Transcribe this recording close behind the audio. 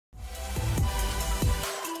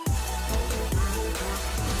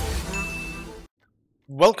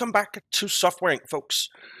Welcome back to Software Inc., folks.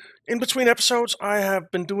 In between episodes, I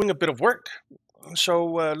have been doing a bit of work, so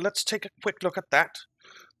let's take a quick look at that.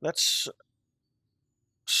 Let's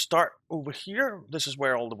start over here. This is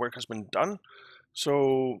where all the work has been done.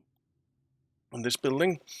 So, in this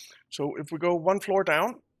building, so if we go one floor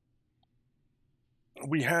down,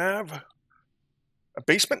 we have a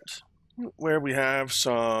basement where we have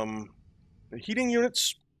some heating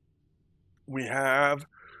units. We have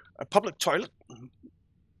a public toilet.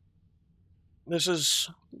 This is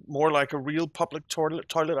more like a real public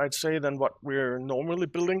toilet, I'd say, than what we're normally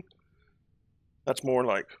building. That's more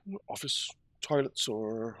like office toilets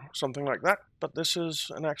or something like that. But this is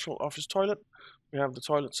an actual office toilet. We have the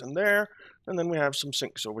toilets in there, and then we have some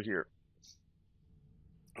sinks over here.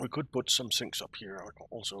 We could put some sinks up here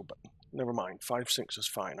also, but never mind. 5 sinks is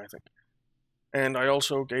fine, I think. And I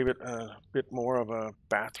also gave it a bit more of a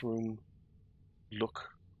bathroom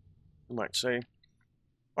look, you might say.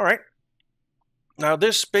 All right. Now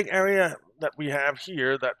this big area that we have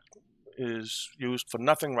here that is used for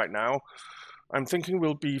nothing right now, I'm thinking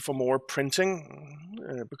will be for more printing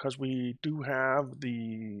because we do have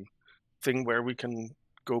the thing where we can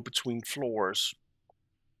go between floors.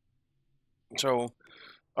 So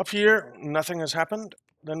up here, nothing has happened.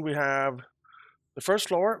 Then we have the first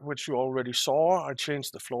floor, which you already saw. I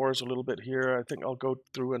changed the floors a little bit here. I think I'll go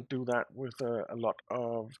through and do that with a lot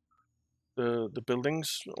of the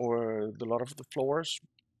buildings or a lot of the floors.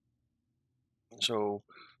 So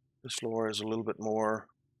this floor is a little bit more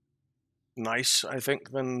nice, I think,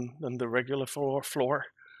 than the regular floor.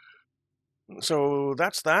 So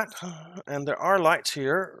that's that. And there are lights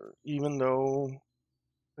here, even though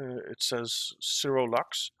it says 0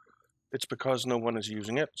 lux. It's because no one is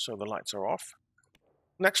using it, so the lights are off.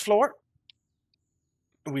 Next floor,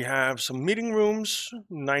 we have some meeting rooms.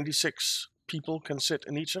 96 people can sit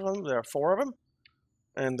in each of them. There are 4 of them.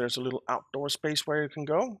 And there's a little outdoor space where you can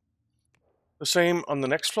go. The same on the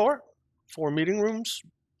next floor, 4 meeting rooms.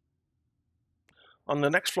 On the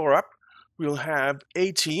next floor up, we'll have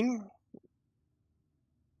a team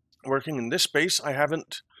working in this space. I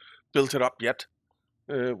haven't built it up yet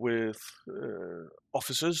with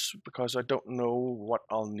offices because I don't know what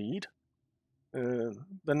I'll need.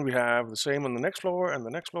 Then we have the same on the next floor, and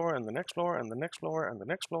the next floor, and the next floor, and the next floor, and the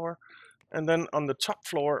next floor. And then on the top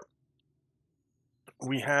floor,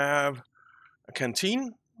 we have a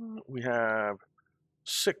canteen. We have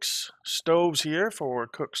 6 stoves here for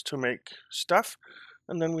cooks to make stuff.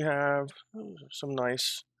 And then we have some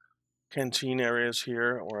nice canteen areas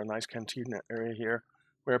here, or a nice canteen area here,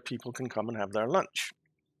 where people can come and have their lunch.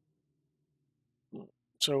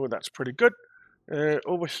 So that's pretty good.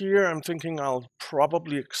 Over here, I'm thinking I'll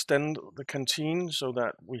probably extend the canteen so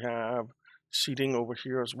that we have seating over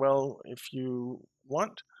here as well, if you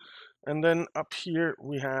want. And then up here,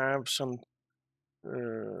 we have some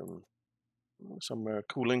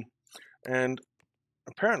cooling. And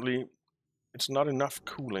apparently, it's not enough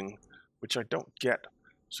cooling, which I don't get.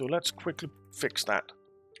 So let's quickly fix that.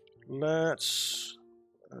 Let's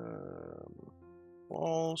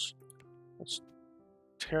walls. Let's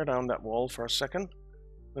tear down that wall for a second.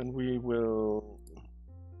 Then we will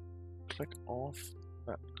click off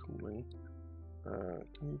that cooling.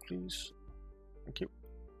 Can you please? Thank you.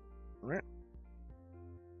 All right.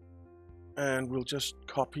 And we'll just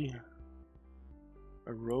copy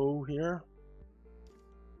a row here.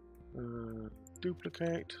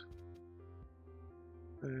 Duplicate.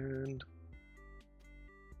 And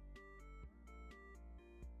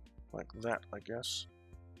like that, I guess.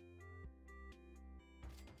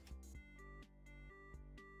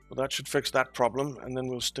 Well, that should fix that problem, and then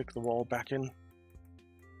we'll stick the wall back in.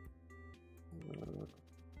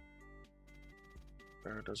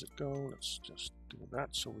 Where does it go? Let's just do that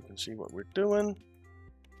so we can see what we're doing.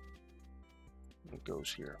 It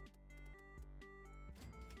goes here.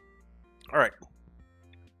 All right.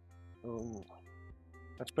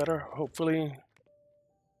 That's better. Hopefully,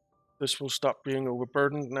 this will stop being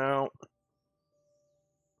overburdened now.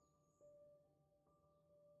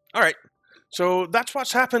 All right. So that's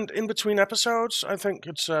what's happened in between episodes. I think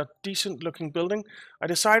it's a decent looking building. I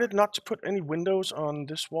decided not to put any windows on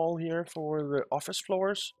this wall here for the office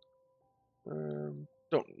floors.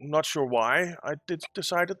 Not sure why I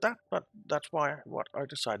decided that, but that's what I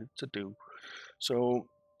decided to do. So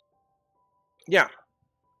yeah.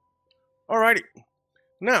 Alrighty.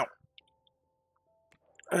 Now,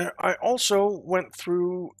 I also went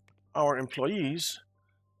through our employees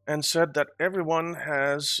and said that everyone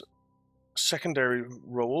has secondary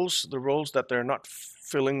roles, the roles that they're not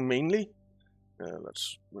filling mainly.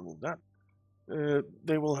 Let's remove that.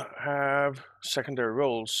 they will have secondary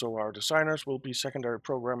roles. So our designers will be secondary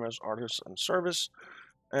programmers, artists, and service,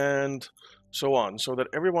 and so on, so that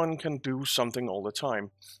everyone can do something all the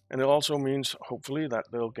time. And it also means, hopefully, that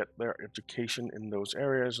they'll get their education in those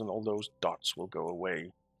areas and all those dots will go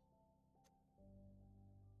away.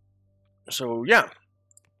 So yeah,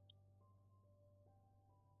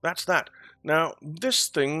 that's that. Now, this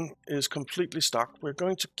thing is completely stuck. We're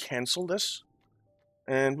going to cancel this,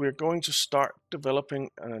 and we're going to start developing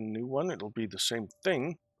a new one. It'll be the same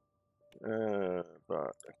thing,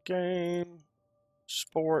 but a game,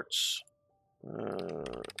 sports,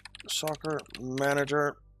 soccer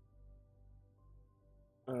manager.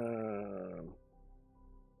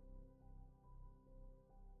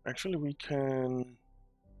 Actually, we can,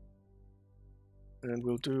 and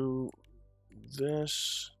we'll do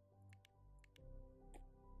this.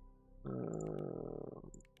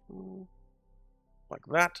 Like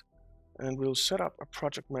that, and we'll set up a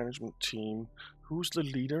project management team. Who's the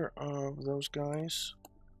leader of those guys?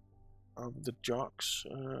 Of the jocks?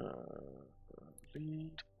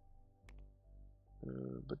 Lead.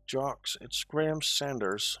 The jocks. It's Graham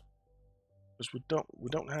Sanders, because we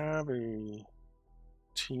don't have a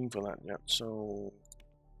team for that yet. So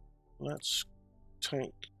let's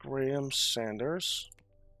take Graham Sanders.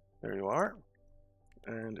 There you are,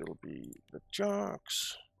 and it'll be the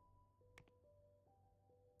jocks.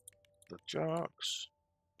 The jocks.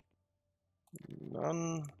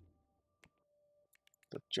 None.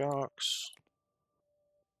 The jocks.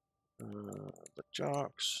 The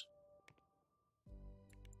jocks.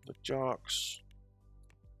 The jocks.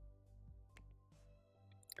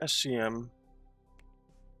 SCM.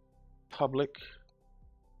 Public.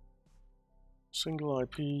 Single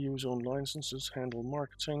IP. Use own licenses. Handle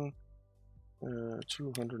marketing.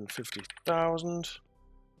 250,000.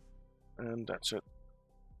 And that's it.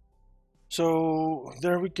 So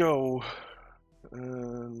there we go.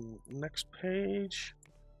 Next page.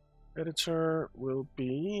 Editor will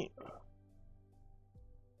be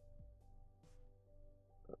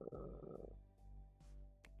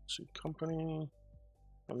see company,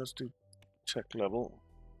 and let's do tech level.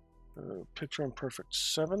 Picture Imperfect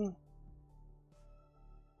 7.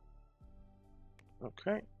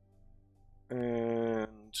 Okay. And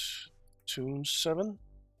Tune 7.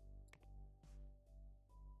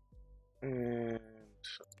 And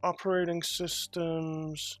operating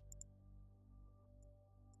systems.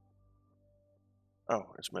 Oh,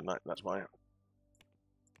 it's midnight. That's why.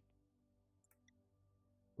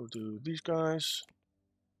 We'll do these guys.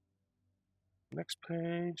 Next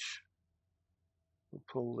page. We'll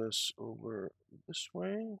pull this over this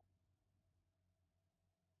way.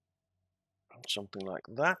 Something like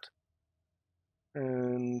that.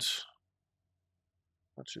 And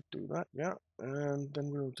that should do that, yeah. And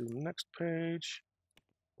then we'll do next page.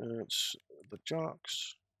 It's the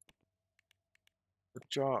jocks. The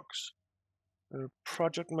jocks.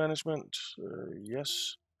 Project management,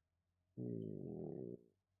 yes.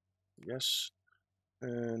 Yes.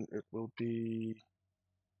 And it will be,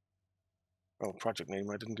 oh, project name.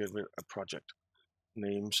 I didn't get rid of a project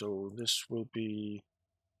name, so this will be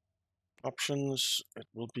options. It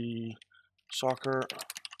will be soccer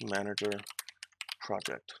manager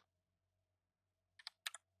project.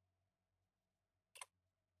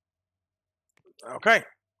 Okay.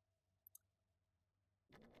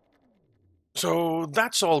 So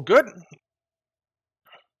that's all good.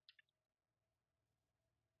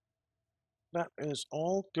 That is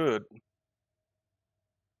all good.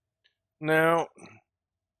 Now,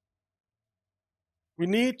 we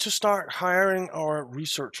need to start hiring our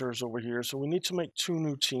researchers over here. So we need to make 2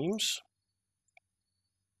 new teams.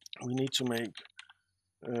 We need to make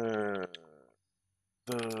the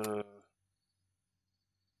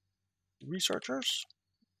researchers,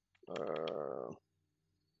 the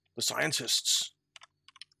scientists,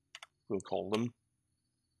 we'll call them.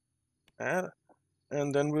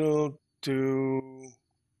 And then we'll do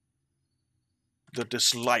the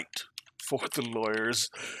disliked for the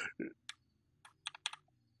lawyers.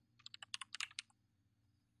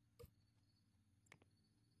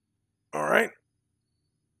 All right.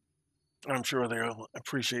 I'm sure they'll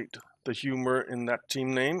appreciate the humor in that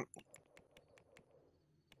team name.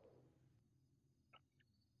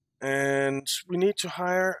 And we need to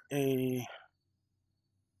hire a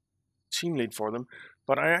team lead for them.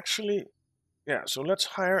 But I actually, yeah, so let's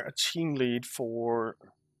hire a team lead for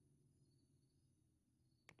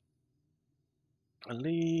a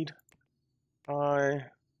lead,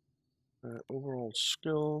 overall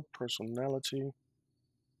skill, personality.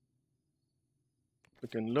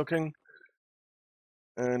 Begin looking.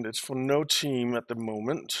 And it's for no team at the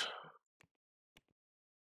moment.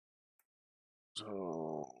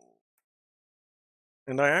 So,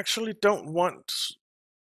 and I actually don't want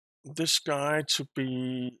this guy to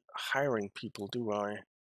be hiring people, do I?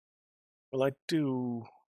 Well, I do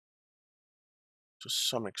to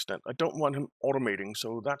some extent. I don't want him automating,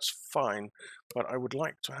 so that's fine. But I would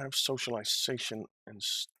like to have socialization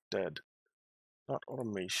instead. Not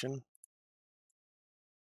automation.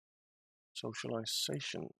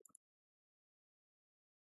 Socialization.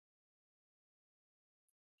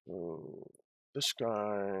 So this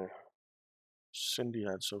guy, Cindy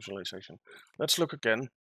had socialization. Let's look again.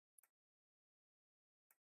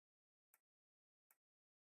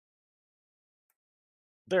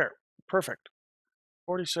 There, perfect.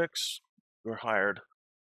 46, you're hired.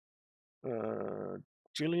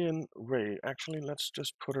 Jillian Ray, actually, let's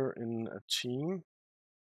just put her in a team.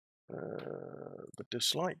 The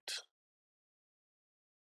disliked.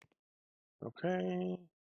 Okay.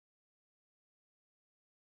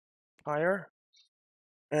 Hire.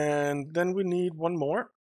 And then we need one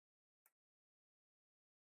more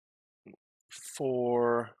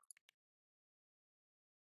for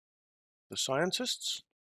the scientists.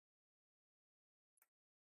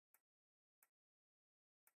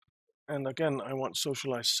 And again, I want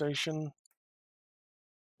socialization.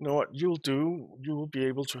 You know what you'll do? You will be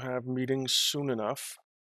able to have meetings soon enough.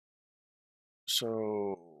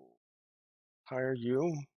 So hire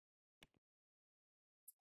you.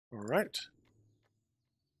 All right.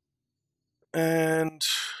 And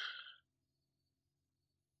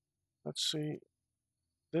let's see.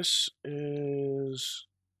 This is,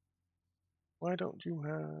 why don't you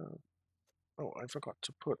have, oh, I forgot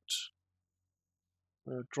to put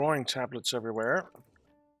drawing tablets everywhere.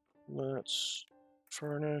 Let's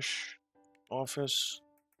furnish, office,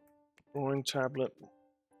 drawing tablet.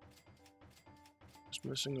 Just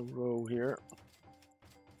missing a row here.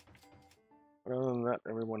 But other than that,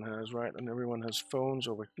 everyone has, right? And everyone has phones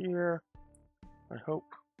over here, I hope.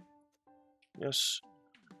 Yes,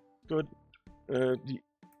 good. The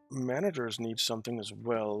managers need something as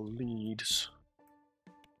well. Leads.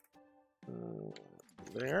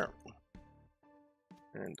 There.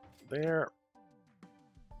 And there.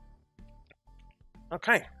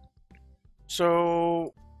 Okay.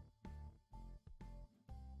 So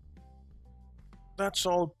that's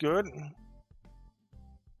all good.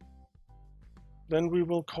 Then we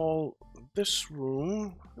will call this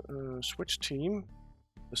room switch team,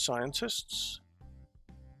 the scientists.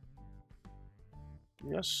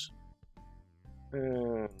 Yes.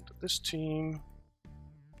 And this team,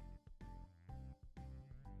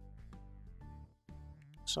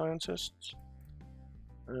 scientists.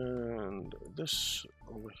 And this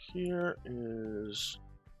over here is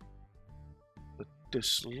the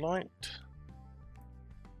disliked.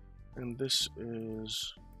 And this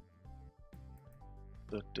is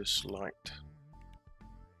the disliked.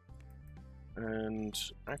 And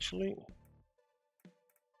actually,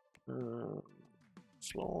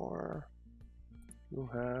 floor, you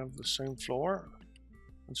have the same floor,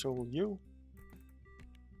 and so will you.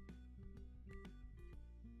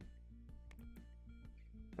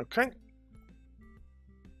 Okay.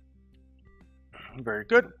 Very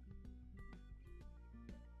good.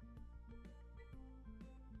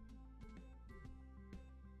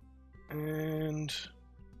 And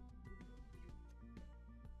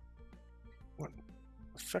what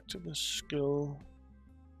effectiveness, skill,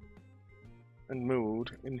 and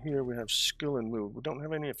mood. In here we have skill and mood. We don't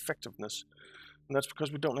have any effectiveness, and that's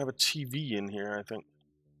because we don't have a TV in here, I think.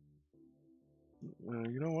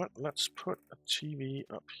 You know what? Let's put a TV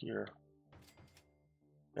up here.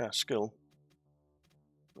 Yeah, skill.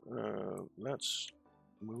 Let's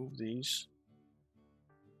move these.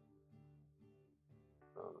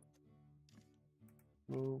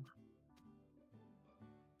 Move.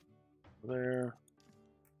 There.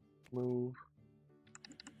 Move.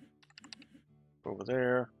 Over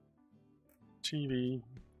there. TV.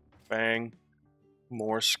 Bang.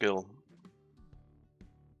 More skill.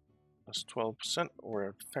 That's 12%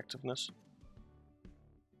 or effectiveness. A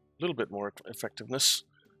little bit more effectiveness.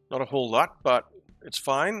 Not a whole lot, but it's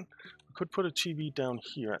fine. We could put a TV down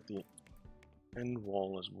here at the end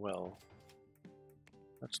wall as well.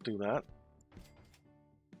 Let's do that.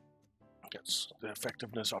 Gets the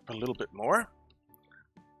effectiveness up a little bit more.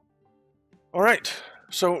 All right,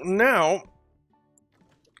 so now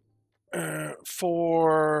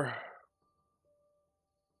for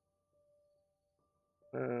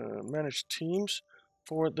manage teams,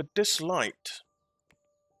 for the disliked,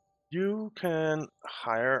 you can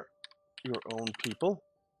hire your own people,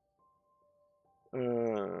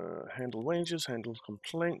 handle wages, handle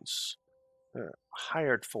complaints,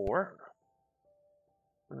 hired for.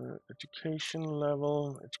 Education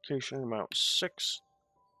level, education amount 6,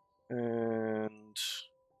 and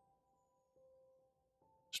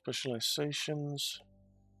specializations,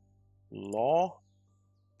 law,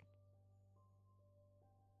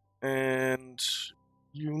 and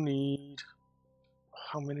you need,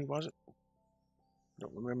 how many was it? I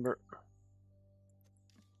don't remember.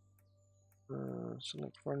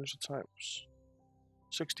 Select furniture types,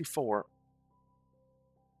 64.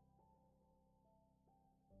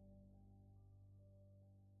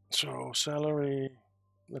 So salary,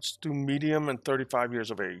 let's do medium and 35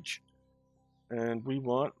 years of age. And we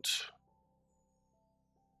want,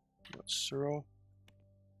 that's 0.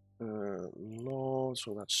 Law,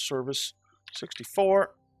 so that's service,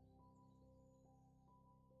 64.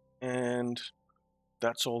 And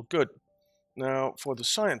that's all good. Now for the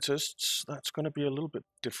scientists, that's going to be a little bit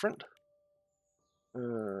different.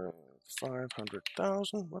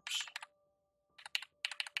 500,000, whoops.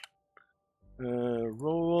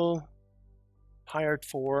 Role, hired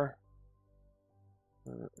for,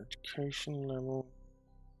 education level,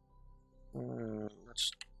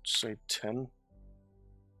 let's say 10.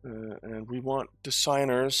 And we want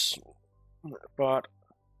designers, but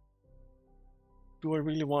do I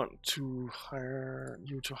really want to hire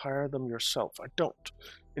you to hire them yourself? I don't.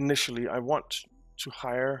 Initially, I want to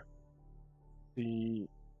hire the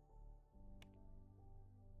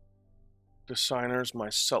designers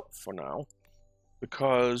myself for now,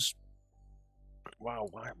 because wow,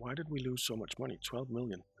 why did we lose so much money? 12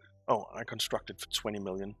 million. Oh, I constructed for 20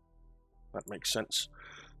 million. That makes sense.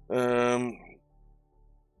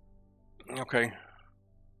 Okay.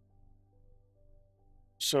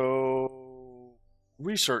 So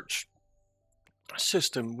research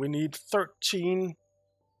system, we need 13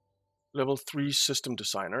 level 3 system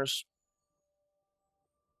designers.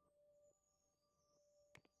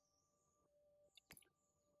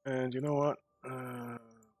 And you know what?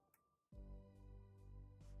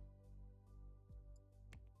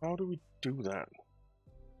 How do we do that?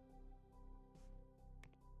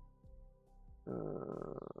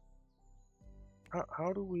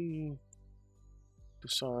 How do we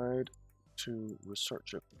decide to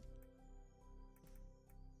research it?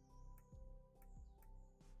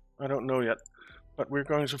 I don't know yet, but we're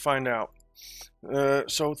going to find out.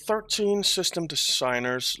 So 13 system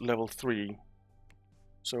designers level 3.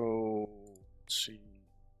 So let's see,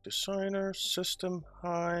 designer system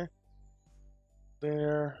high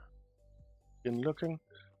there in looking,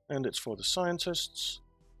 and it's for the scientists.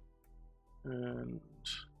 And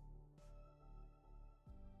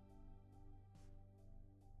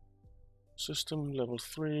system level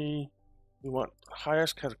 3, we want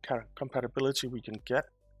highest compatibility we can get.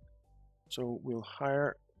 So we'll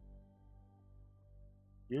hire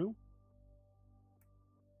you.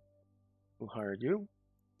 We'll hire you.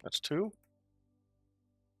 That's 2.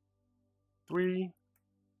 3,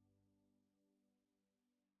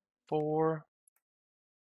 4,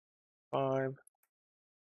 5,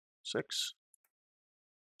 6,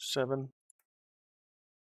 7,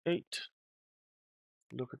 8.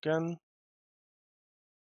 Look again.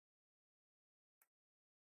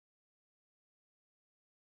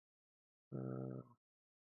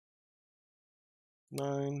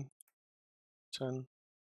 9, 10,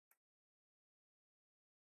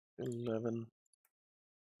 11,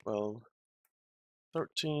 12,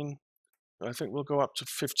 13. I think we'll go up to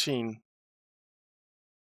 15,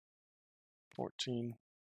 14,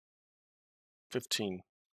 15.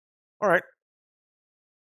 All right.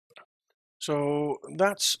 So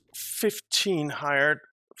that's 15 hired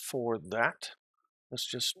for that. Let's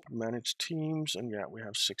just manage teams. And yeah, we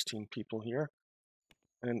have 16 people here.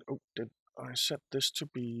 And oh, did I set this to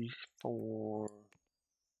be for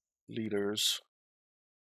leaders?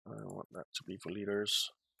 I want that to be for leaders.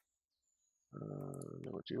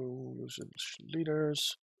 What do usage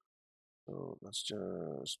leaders? So that's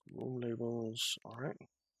just room labels. All right.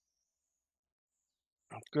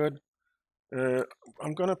 Good.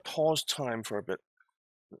 I'm going to pause time for a bit.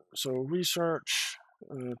 So research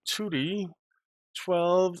 2D,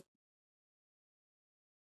 12,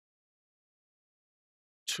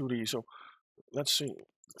 2D. So let's see,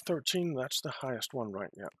 13, that's the highest one, right?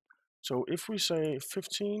 Yeah. So if we say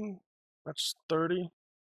 15, that's 30,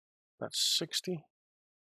 that's 60,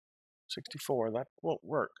 64, that won't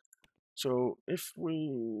work. So if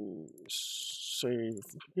we say,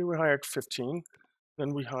 here we hired 15,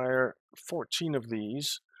 then we hire 14 of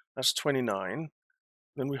these, that's 29.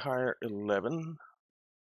 Then we hire 11,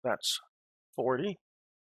 that's 40.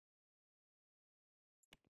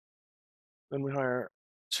 Then we hire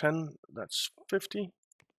 10, that's 50.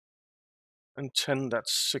 And 10,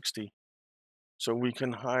 that's 60. So we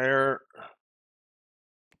can hire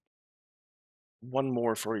one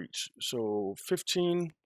more for each. So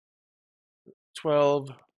 15, 12,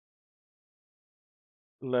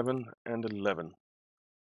 11, and 11.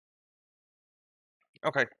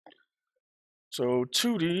 Okay. So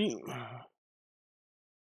 2D,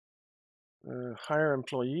 hire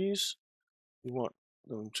employees. We want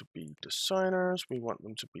them to be designers. We want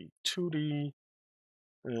them to be 2D.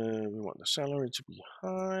 We want the salary to be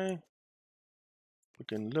high.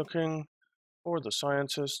 Begin looking for the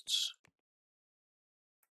scientists.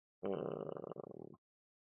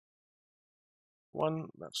 One,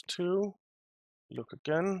 that's 2. Look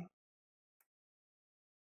again.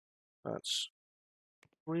 That's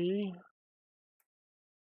 3,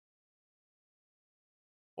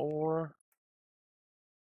 4,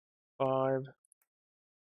 5,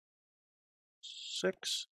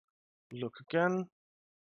 6. Look again.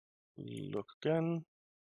 Look again.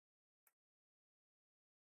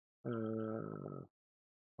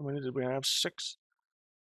 How many did we have? 6.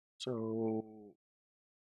 So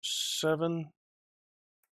 7,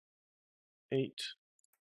 8,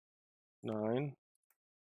 9,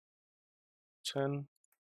 10,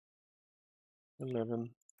 11,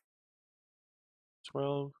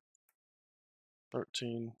 12,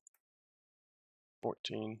 13,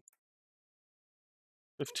 14,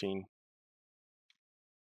 15.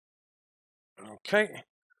 Okay.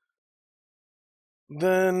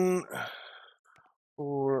 Then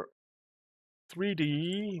for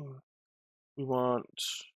 3D, we want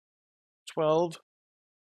 12.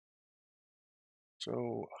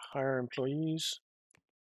 So hire employees,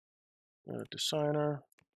 designer,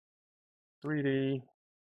 3D,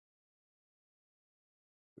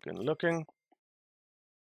 begin looking,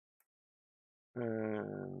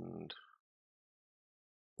 and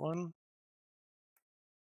 1,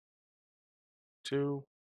 2,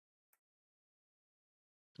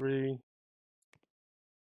 3,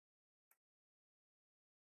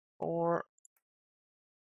 4,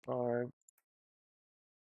 5,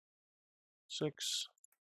 6,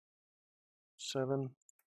 7,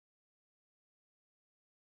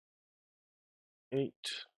 8,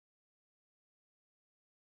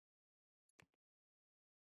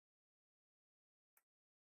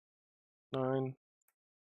 9,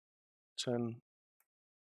 10,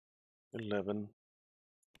 11,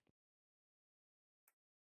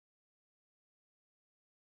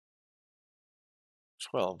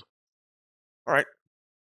 12. All right.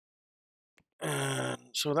 And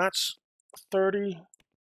so that's 30,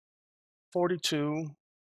 42.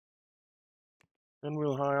 And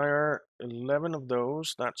we'll hire 11 of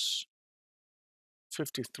those. That's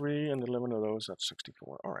 53, and 11 of those, that's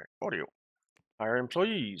 64. All right, audio. Hire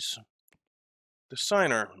employees.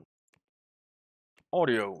 Designer.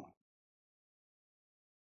 Audio.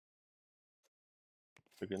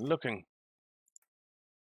 Begin looking.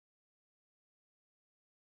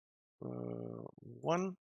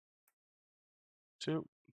 1, 2,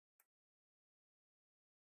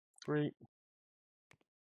 3,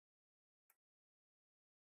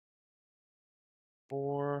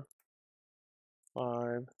 4,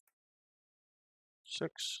 5,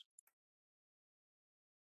 6,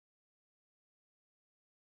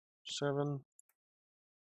 7,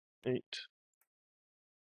 8,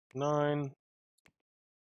 9,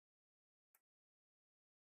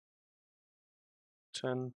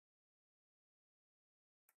 10,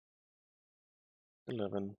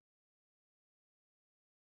 11.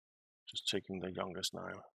 Just taking the youngest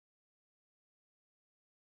now.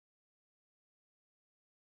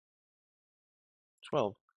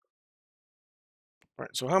 12. All right,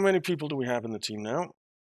 so how many people do we have in the team now?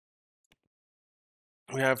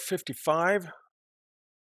 We have 55.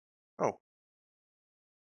 Oh,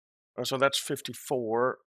 so that's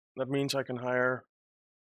 54. That means I can hire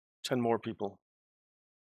 10 more people.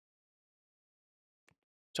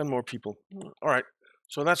 10 more people. All right,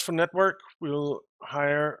 so that's for network. We'll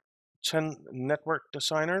hire 10 network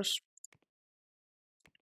designers.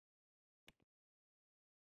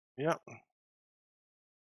 Yeah.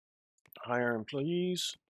 Hire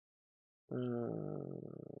employees.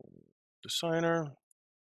 Designer.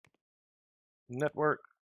 Network.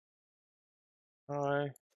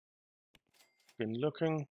 Hi. Been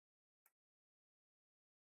looking.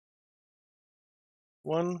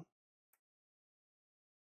 1,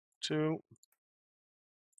 2,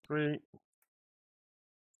 3,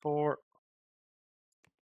 4,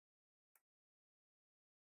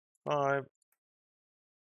 5,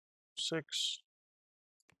 6,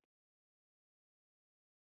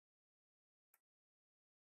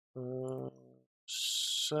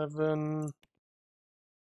 7,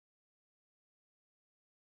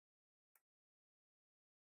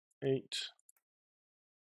 8,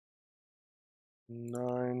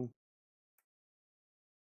 9,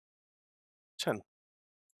 10.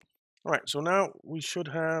 All right, so now we should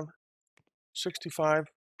have 65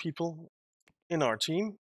 people in our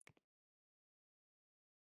team.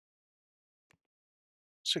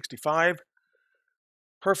 65.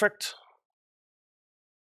 Perfect.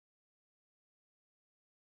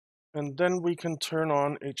 And then we can turn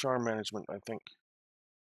on HR management, I think.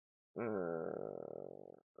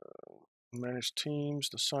 Manage teams,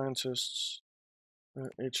 the scientists,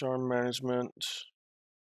 HR management,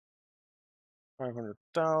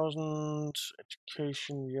 500,000,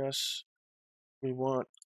 education, yes. We want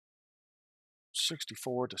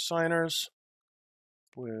 64 designers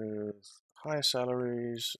with high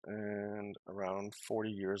salaries and around 40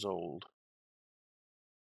 years old.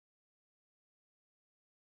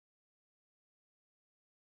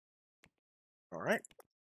 All right.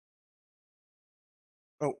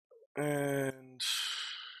 Oh, and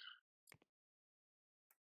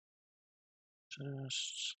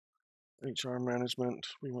just HR management,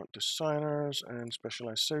 we want designers, and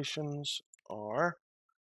specializations are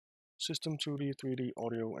system, 2D, 3D,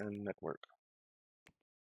 audio, and network.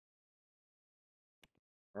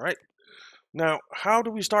 All right. Now, how do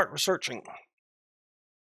we start researching?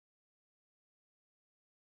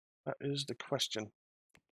 That is the question.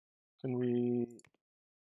 Can we...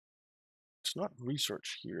 It's not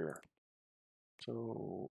research here.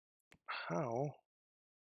 So how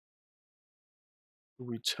do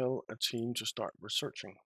we tell a team to start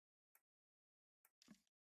researching?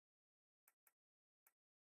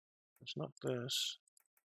 It's not this.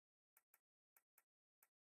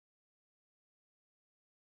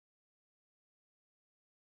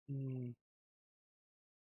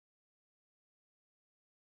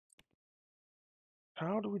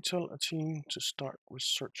 How do we tell a team to start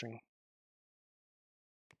researching?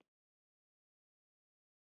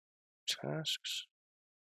 Tasks.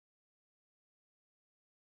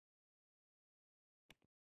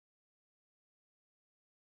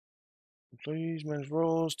 Employees, manage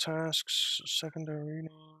roles, tasks, secondary,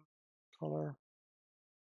 color,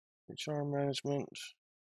 HR management.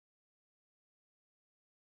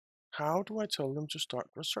 How do I tell them to start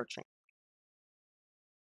researching?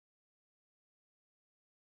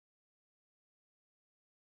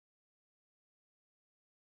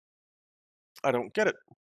 I don't get it.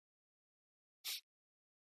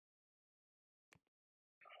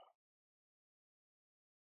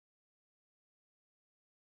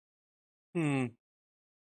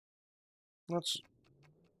 Let's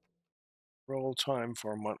roll time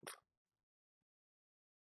for a month.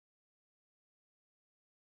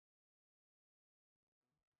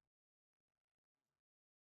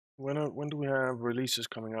 When do we have releases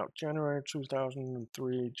coming out? January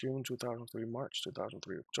 2003, June 2003, March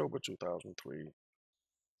 2003, October 2003,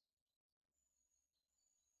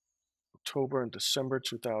 October and December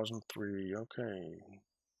 2003. Okay.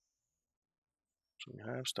 So we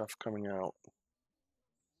have stuff coming out.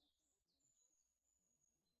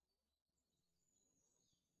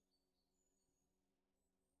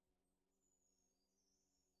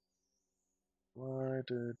 Why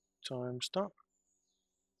did time stop?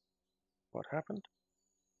 What happened?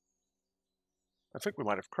 I think we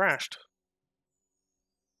might have crashed.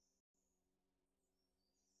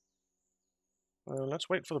 Let's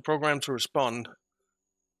wait for the program to respond.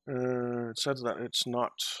 It says that it's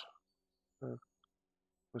not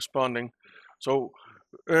responding. So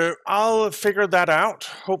I'll figure that out.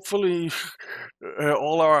 Hopefully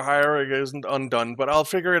all our hiring isn't undone, but I'll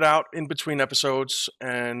figure it out in between episodes,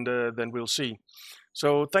 and then we'll see.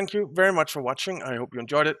 So thank you very much for watching. I hope you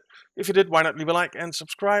enjoyed it. If you did, why not leave a like and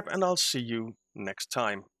subscribe, and I'll see you next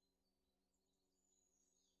time.